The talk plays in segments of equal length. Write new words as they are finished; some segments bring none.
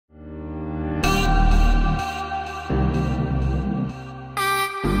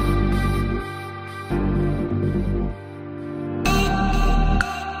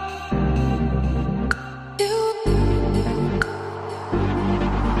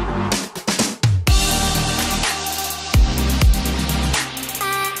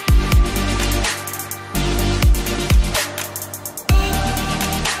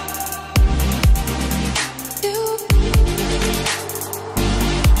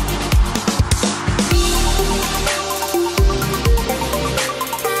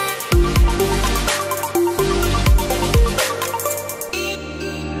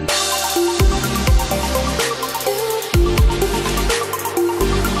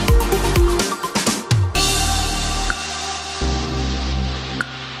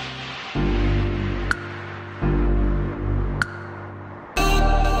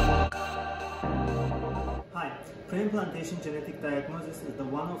genetic diagnosis is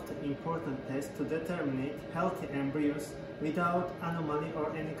one of the important tests to determine healthy embryos without anomaly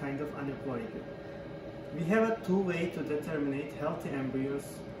or any kind of aneuploidy. We have a two-way to determine healthy embryos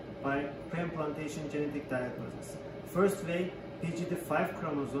by pre-implantation genetic diagnosis. First way, PGD5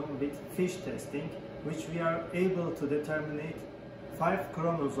 chromosome with FISH testing, which we are able to determine 5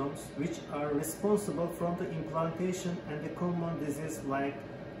 chromosomes which are responsible from the implantation and the common disease like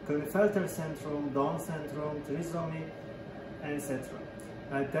Klinefelter syndrome, Down syndrome, trisomy, etc.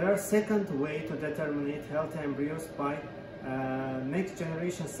 There are second way to determine healthy embryos by next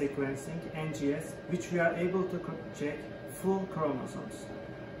generation sequencing, NGS, which we are able to check full chromosomes.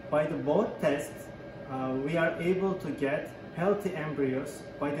 By the both tests, we are able to get healthy embryos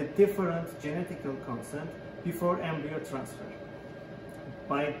by the different genetical consent before embryo transfer.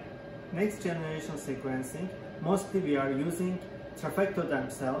 By next generation sequencing, mostly we are using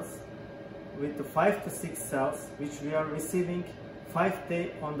trafectoderm cells with the 5 to 6 cells which we are receiving 5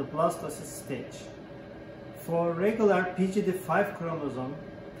 days on the blastocyst stage. For regular PGD5 chromosome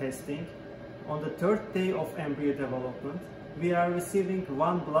testing, on the 3rd day of embryo development, we are receiving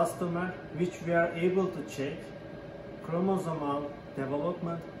 1 blastomer which we are able to check chromosomal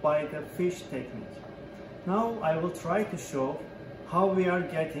development by the FISH technique. Now I will try to show how we are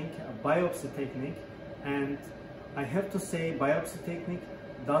getting a biopsy technique, and I have to say biopsy technique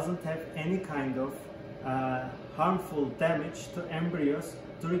doesn't have any kind of harmful damage to embryos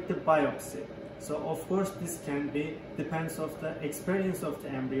during the biopsy. So of course this can be depends of the experience of the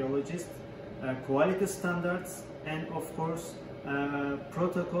embryologist, quality standards, and of course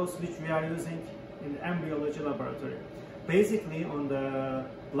protocols which we are using in the embryology laboratory. Basically on the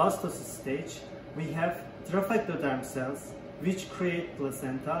blastocyst stage we have trafectoderm cells which create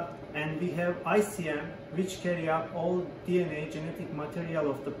placenta, and we have ICM which carry up all DNA genetic material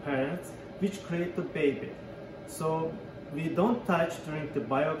of the parents which create the baby. So we don't touch during the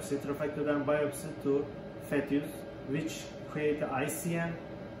biopsy, trafectoderm biopsy, to fetus which create the ICM.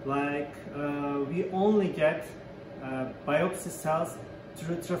 Like we only get biopsy cells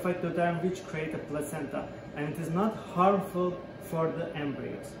through trafectoderm which create a placenta, and it is not harmful for the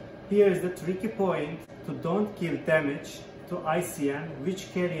embryos. Here is the tricky point to don't give damage to ICM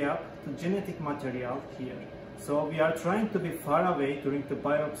which carry up the genetic material here. So we are trying to be far away during the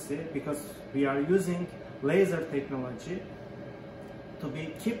biopsy because we are using laser technology to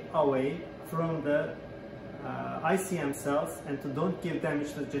be keep away from the ICM cells and to don't give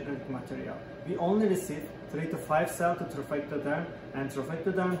damage to the genetic material. We only receive 3 to 5 cells to trafectoderm, and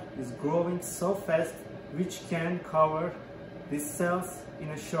trafectoderm is growing so fast which can cover these cells in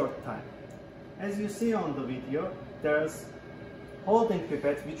a short time. As you see on the video, there's holding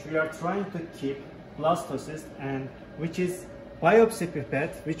pipette which we are trying to keep blastocyst, and which is biopsy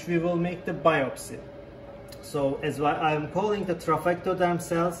pipette which we will make the biopsy. So as well, I'm calling the trafectoderm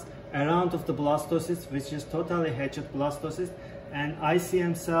cells around of the blastocyst which is totally hatched blastocyst, and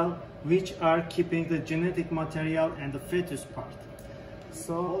ICM cell which are keeping the genetic material and the fetus part.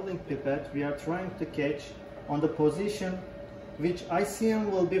 So holding pipette we are trying to catch on the position which ICM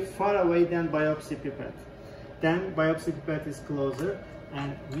will be far away than biopsy pipette. Then biopsy pipette is closer,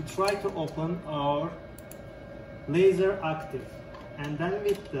 and we try to open our laser active, and then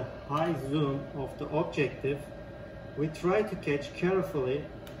with the high zoom of the objective we try to catch carefully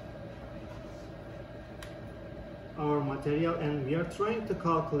our material, and we are trying to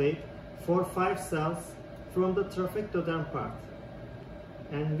calculate 4-5 cells from the trafectoderm part,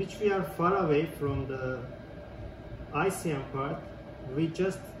 and which we are far away from the ICM part. We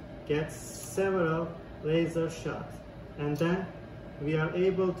just get several laser shots, and then we are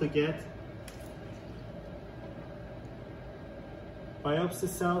able to get biopsy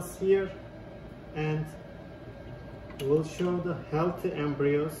cells here, and we'll show the healthy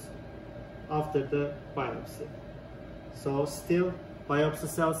embryos after the biopsy. So still biopsy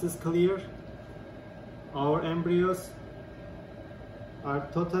cells is clear, our embryos are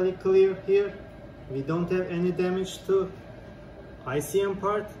totally clear here. We don't have any damage to ICM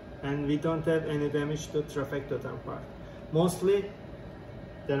part, and we don't have any damage to trafectoderm part. Mostly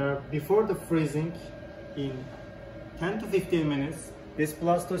there are, before the freezing in 10 to 15 minutes, this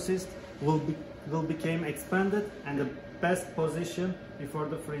blastocyst will become expanded and the best position before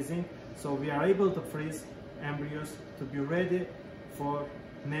the freezing. So we are able to freeze embryos to be ready for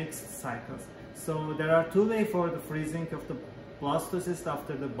next cycles. So there are two ways for the freezing of the blastocyst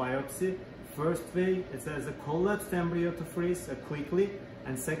after the biopsy. First way is as a collapsed embryo to freeze quickly,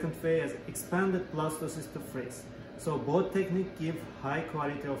 and second way as expanded blastocyst to freeze. So both techniques give high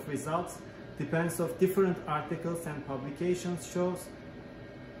quality of results. Depends of different articles and publications shows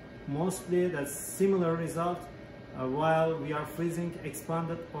mostly that similar result, while we are freezing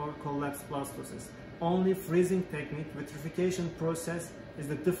expanded or collapsed blastocysts. Only freezing technique, vitrification process, is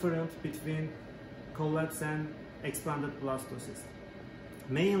the difference between collapse and expanded blastocysts.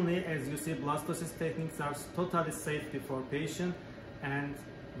 Mainly, as you see, blastocyst techniques are totally safe for patient, and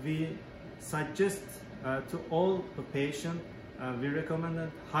we suggest to all the patient, we recommend it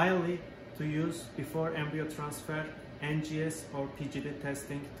highly to use before embryo transfer NGS or PGD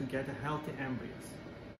testing to get a healthy embryos.